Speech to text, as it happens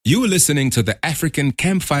You are listening to the African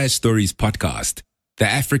Campfire Stories podcast. The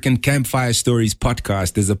African Campfire Stories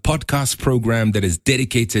podcast is a podcast program that is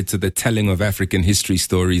dedicated to the telling of African history,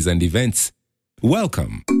 stories, and events.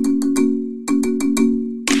 Welcome.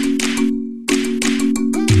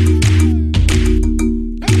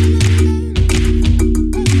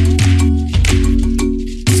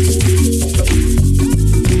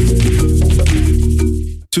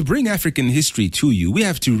 To bring African history to you, we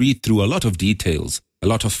have to read through a lot of details, a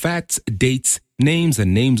lot of facts, dates, names,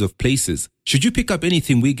 and names of places. Should you pick up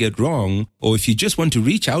anything we get wrong, or if you just want to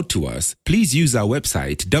reach out to us, please use our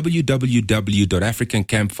website,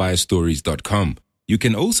 www.africancampfirestories.com. You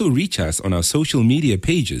can also reach us on our social media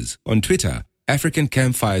pages, on Twitter, African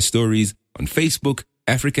Campfire Stories, on Facebook,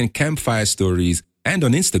 African Campfire Stories, and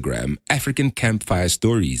on Instagram, African Campfire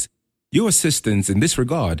Stories. Your assistance in this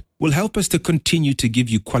regard will help us to continue to give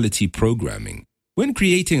you quality programming. When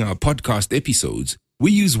creating our podcast episodes,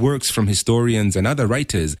 we use works from historians and other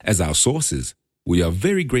writers as our sources. We are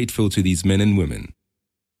very grateful to these men and women.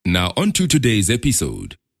 Now on to today's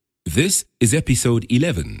episode. This is episode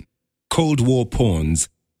 11, Cold War Pawns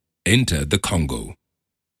Enter the Congo.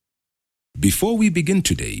 Before we begin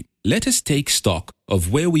today, let us take stock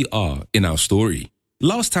of where we are in our story.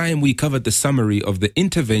 Last time we covered the summary of the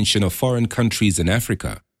intervention of foreign countries in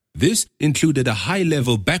Africa. This included a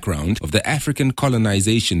high-level background of the African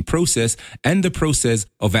colonization process and the process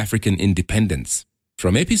of African independence.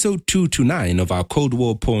 From episode 2 to 9 of our Cold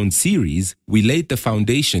War Porn series, we laid the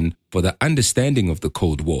foundation for the understanding of the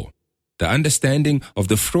Cold War, the understanding of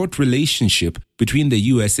the fraught relationship between the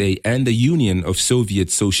USA and the Union of Soviet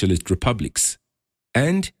Socialist Republics.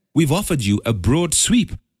 And we've offered you a broad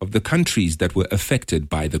sweep of the countries that were affected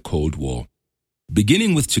by the Cold War.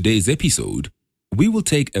 Beginning with today's episode, we will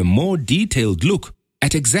take a more detailed look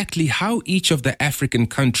at exactly how each of the African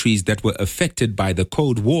countries that were affected by the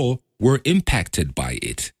Cold War were impacted by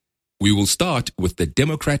it. We will start with the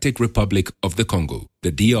Democratic Republic of the Congo,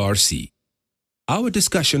 the DRC. Our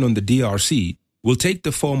discussion on the DRC will take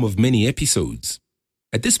the form of many episodes.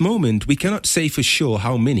 At this moment, we cannot say for sure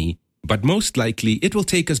how many, but most likely it will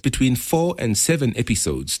take us between 4 and 7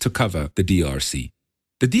 episodes to cover the DRC.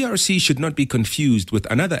 The DRC should not be confused with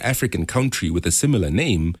another African country with a similar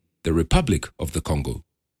name, the Republic of the Congo.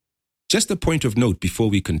 Just a point of note before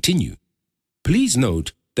we continue. Please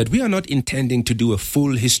note that we are not intending to do a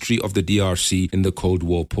full history of the DRC in the Cold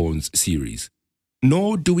War Porns series.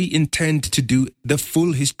 Nor do we intend to do the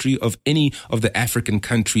full history of any of the African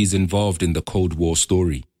countries involved in the Cold War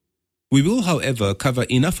story. We will, however, cover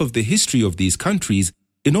enough of the history of these countries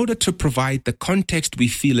in order to provide the context we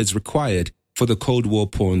feel is required for the Cold War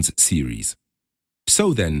Porns series.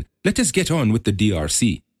 So then, let us get on with the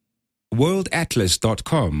DRC.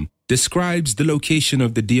 WorldAtlas.com describes the location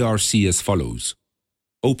of the DRC as follows.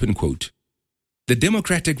 Open quote. The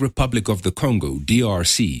Democratic Republic of the Congo,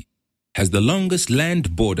 DRC, has the longest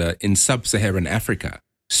land border in sub-Saharan Africa,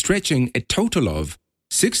 stretching a total of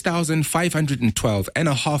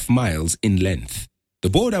 6,512.5 miles in length. The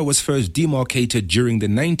border was first demarcated during the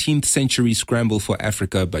 19th century scramble for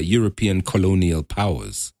Africa by European colonial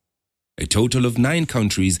powers. A total of 9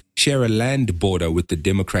 countries share a land border with the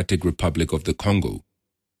Democratic Republic of the Congo.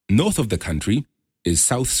 North of the country is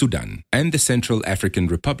South Sudan and the Central African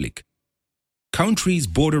Republic. Countries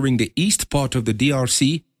bordering the east part of the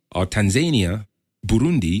DRC are Tanzania,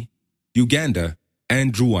 Burundi, Uganda,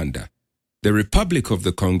 and Rwanda. The Republic of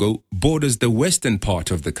the Congo borders the western part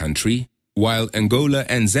of the country, while Angola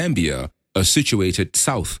and Zambia are situated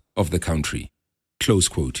south of the country. Close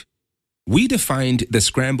quote. We defined the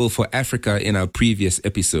scramble for Africa in our previous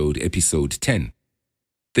episode, episode 10.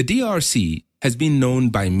 The DRC has been known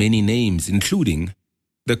by many names, including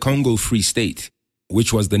the Congo Free State,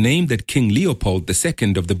 which was the name that King Leopold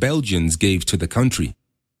II of the Belgians gave to the country.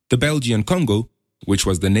 The Belgian Congo, which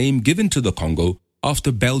was the name given to the Congo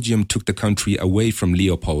after Belgium took the country away from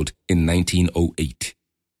Leopold in 1908.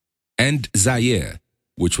 And Zaire,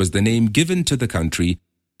 which was the name given to the country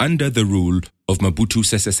under the rule of Mobutu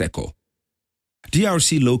Sese Seko.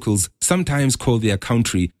 DRC locals sometimes call their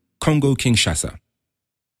country Congo-Kinshasa.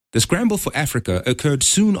 The scramble for Africa occurred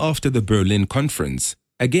soon after the Berlin Conference.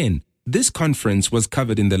 Again, this conference was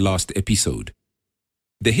covered in the last episode.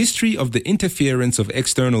 The history of the interference of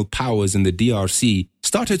external powers in the DRC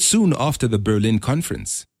started soon after the Berlin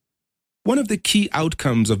Conference. One of the key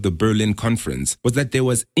outcomes of the Berlin Conference was that there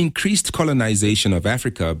was increased colonization of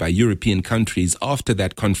Africa by European countries after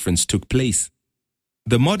that conference took place.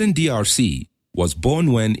 The modern DRC was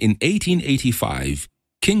born when, in 1885,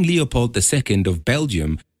 King Leopold II of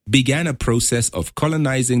Belgium began a process of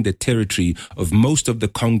colonizing the territory of most of the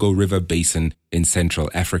Congo River Basin in Central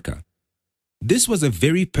Africa. This was a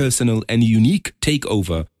very personal and unique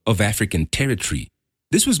takeover of African territory.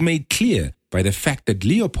 This was made clear by the fact that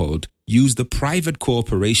Leopold used the private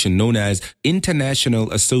corporation known as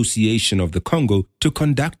International Association of the Congo to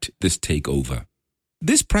conduct this takeover.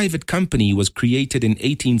 This private company was created in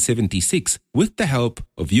 1876 with the help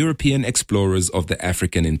of European explorers of the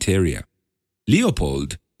African interior.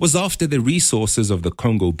 Leopold was after the resources of the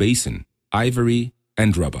Congo Basin, ivory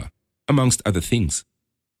and rubber, amongst other things.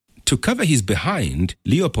 To cover his behind,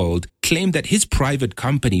 Leopold claimed that his private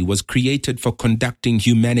company was created for conducting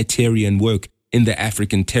humanitarian work in the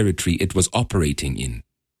African territory it was operating in.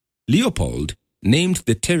 Leopold named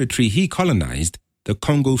the territory he colonized the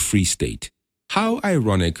Congo Free State. How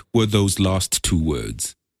ironic were those last two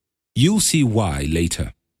words? You'll see why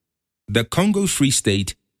later. The Congo Free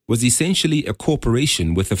State was essentially a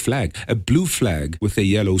corporation with a flag, a blue flag with a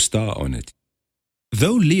yellow star on it.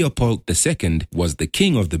 Though Leopold II was the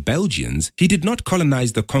king of the Belgians, he did not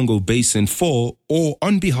colonize the Congo Basin for or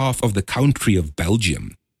on behalf of the country of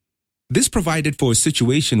Belgium. This provided for a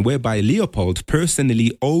situation whereby Leopold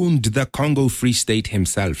personally owned the Congo Free State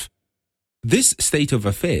himself. This state of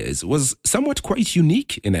affairs was somewhat quite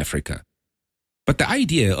unique in Africa. But the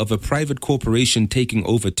idea of a private corporation taking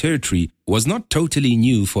over territory was not totally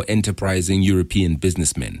new for enterprising European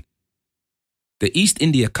businessmen. The East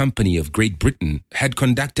India Company of Great Britain had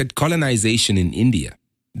conducted colonization in India.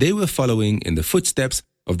 They were following in the footsteps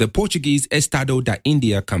of the Portuguese Estado da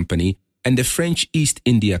India Company and the French East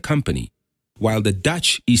India Company, while the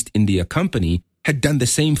Dutch East India Company had done the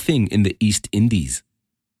same thing in the East Indies.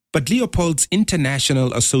 But Leopold's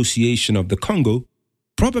International Association of the Congo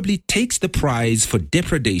probably takes the prize for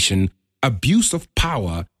depredation, abuse of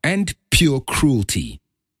power, and pure cruelty.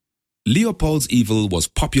 Leopold's evil was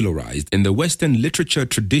popularized in the Western literature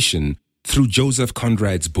tradition through Joseph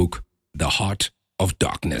Conrad's book, The Heart of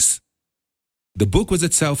Darkness. The book was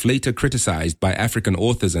itself later criticized by African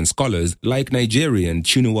authors and scholars like Nigerian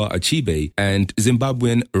Chinua Achebe and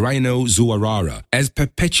Zimbabwean Rhino Zuwarara as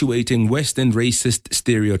perpetuating Western racist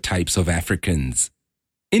stereotypes of Africans.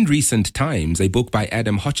 In recent times, a book by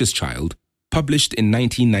Adam Hochschild, published in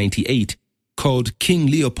 1998, called King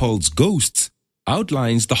Leopold's Ghosts,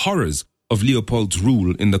 outlines the horrors of Leopold's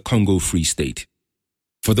rule in the Congo Free State.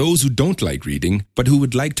 For those who don't like reading, but who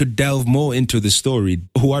would like to delve more into the story,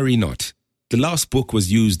 worry not. The last book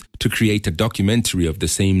was used to create a documentary of the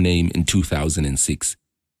same name in 2006.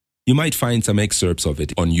 You might find some excerpts of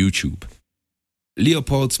it on YouTube.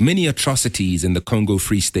 Leopold's many atrocities in the Congo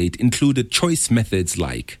Free State included choice methods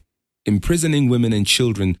like imprisoning women and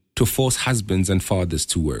children to force husbands and fathers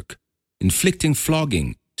to work, inflicting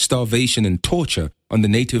flogging, starvation and torture on the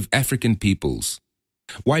native African peoples,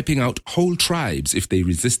 wiping out whole tribes if they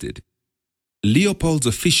resisted. Leopold's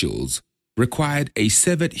officials required a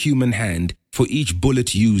severed human hand for each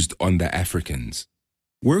bullet used on the Africans.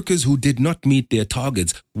 Workers who did not meet their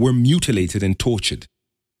targets were mutilated and tortured.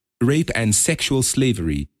 Rape and sexual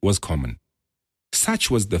slavery was common.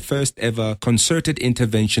 Such was the first ever concerted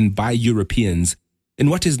intervention by Europeans in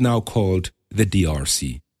what is now called the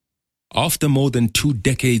DRC. After more than 2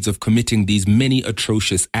 decades of committing these many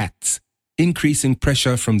atrocious acts, increasing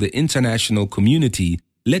pressure from the international community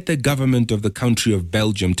led the government of the country of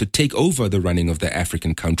Belgium to take over the running of the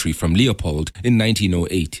African country from Leopold in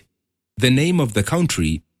 1908. The name of the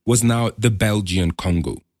country was now the Belgian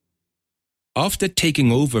Congo. After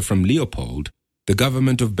taking over from Leopold, the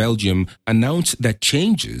government of Belgium announced that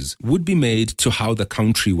changes would be made to how the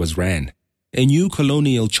country was ran. A new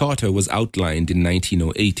colonial charter was outlined in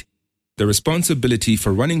 1908. The responsibility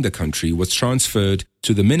for running the country was transferred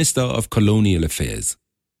to the Minister of Colonial Affairs.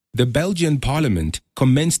 The Belgian Parliament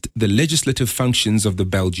commenced the legislative functions of the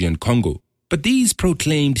Belgian Congo. But these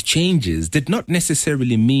proclaimed changes did not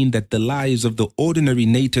necessarily mean that the lives of the ordinary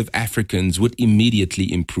native Africans would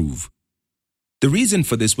immediately improve. The reason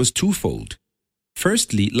for this was twofold.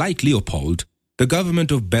 Firstly, like Leopold, the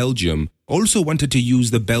government of Belgium also wanted to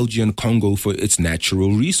use the Belgian Congo for its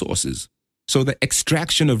natural resources. So the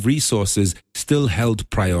extraction of resources still held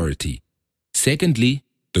priority. Secondly,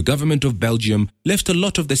 the government of Belgium left a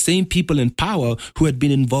lot of the same people in power who had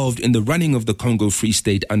been involved in the running of the Congo Free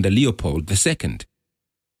State under Leopold II.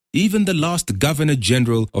 Even the last Governor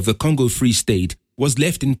General of the Congo Free State was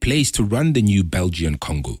left in place to run the new Belgian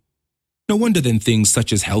Congo. No wonder then things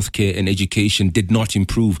such as healthcare and education did not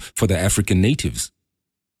improve for the African natives.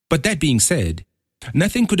 But that being said,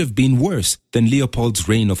 nothing could have been worse than Leopold's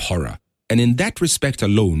reign of horror, and in that respect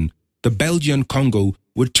alone, the Belgian Congo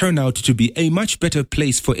would turn out to be a much better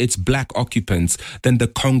place for its black occupants than the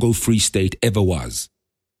Congo Free State ever was.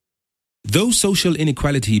 Though social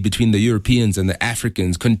inequality between the Europeans and the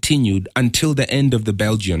Africans continued until the end of the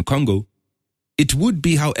Belgian Congo, it would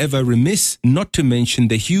be, however, remiss not to mention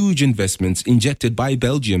the huge investments injected by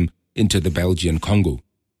Belgium into the Belgian Congo.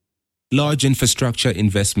 Large infrastructure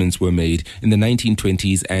investments were made in the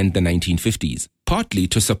 1920s and the 1950s, partly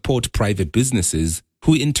to support private businesses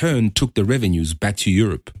who in turn took the revenues back to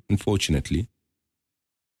Europe, unfortunately.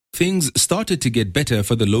 Things started to get better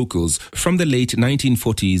for the locals from the late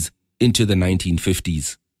 1940s into the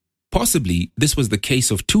 1950s. Possibly this was the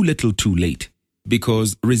case of too little too late,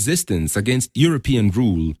 because resistance against European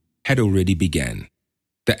rule had already begun.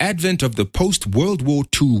 The advent of the post-World War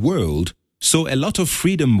II world saw a lot of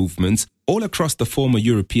freedom movements all across the former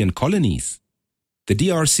European colonies. The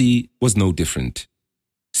DRC was no different.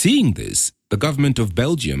 Seeing this, the government of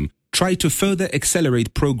Belgium tried to further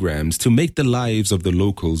accelerate programs to make the lives of the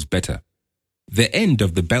locals better. The end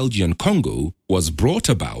of the Belgian Congo was brought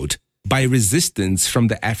about by resistance from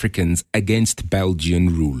the Africans against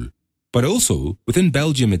Belgian rule. But also, within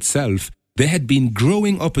Belgium itself, there had been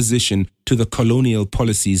growing opposition to the colonial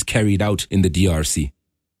policies carried out in the DRC.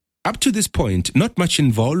 Up to this point, not much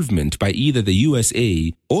involvement by either the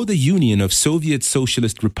USA or the Union of Soviet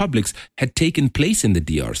Socialist Republics had taken place in the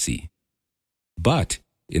DRC. But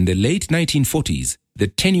in the late 1940s, the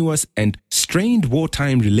tenuous and strained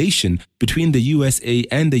wartime relation between the USA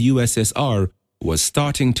and the USSR was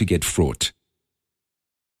starting to get fraught.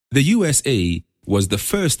 The USA was the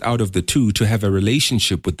first out of the two to have a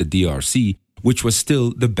relationship with the DRC, which was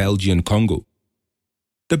still the Belgian Congo.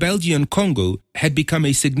 The Belgian Congo had become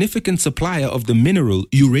a significant supplier of the mineral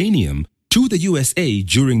uranium to the USA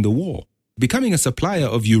during the war, becoming a supplier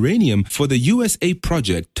of uranium for the USA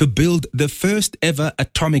project to build the first ever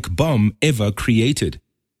atomic bomb ever created,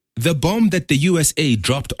 the bomb that the USA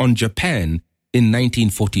dropped on Japan in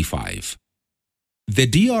 1945. The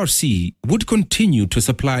DRC would continue to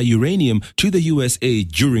supply uranium to the USA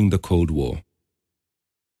during the Cold War.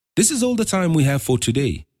 This is all the time we have for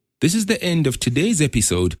today. This is the end of today's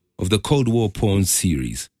episode of the Cold War Porn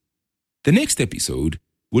series. The next episode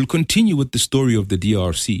will continue with the story of the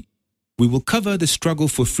DRC. We will cover the struggle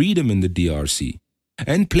for freedom in the DRC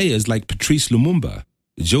and players like Patrice Lumumba,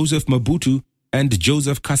 Joseph Mobutu, and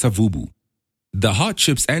Joseph Kasavubu, the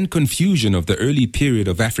hardships and confusion of the early period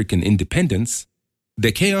of African independence,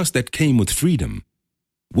 the chaos that came with freedom.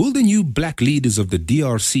 Will the new black leaders of the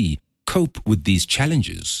DRC cope with these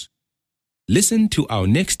challenges? Listen to our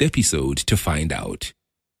next episode to find out.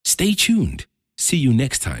 Stay tuned. See you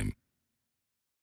next time.